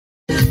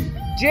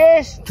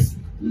Jiss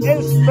and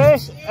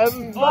Spiss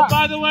and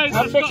by the way,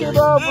 that's Mickey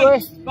not,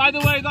 Mobley. by the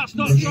way, that's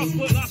not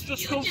chocolate, that's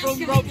just come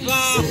from Rob's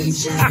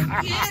arse.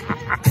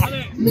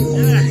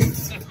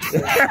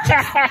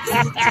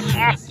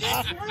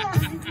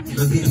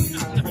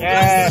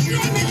 Yeah.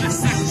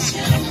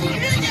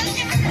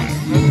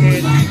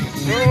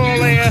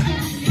 Roll here.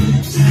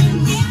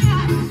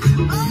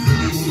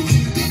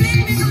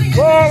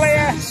 Roll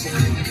here.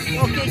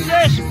 Look at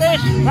this,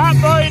 Spiss. That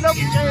boy up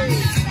to.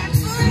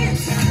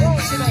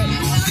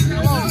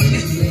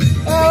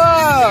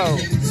 Hello.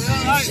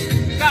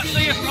 Can't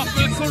see if I've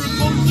got current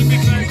bums in my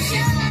face.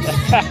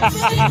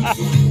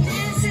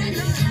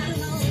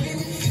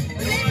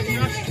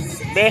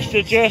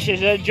 Mr. Jiss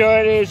is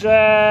enjoying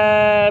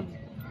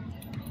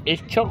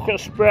his chocolate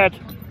spread.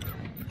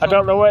 I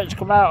don't know where it's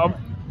come out of.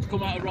 It's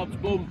come out of Rob's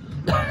bum.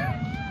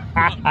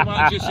 Come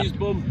out of Jiss's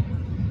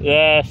bum.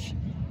 Yes.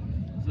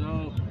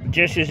 So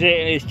Jiss is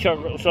eating his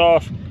chocolate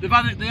sauce. they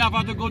have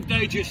had a good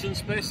day, Jiss and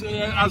Spiss.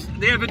 As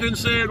the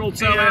evidence here will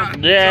tell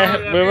you.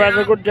 Yeah, we've had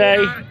a good day.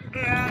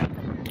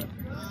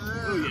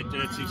 Oh, you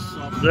dirty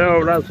sod.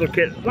 No, that's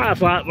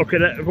like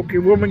looking at a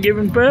fucking woman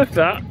giving birth,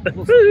 that.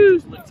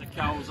 Just licked a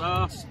cow's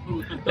arse.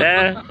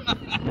 Yeah.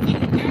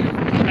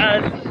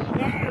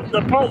 And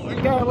the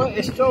poulton gala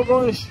is still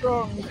going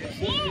strong.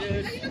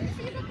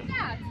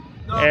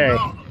 No, Yeah.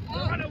 no.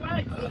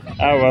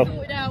 Oh well.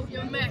 Without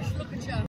your mess.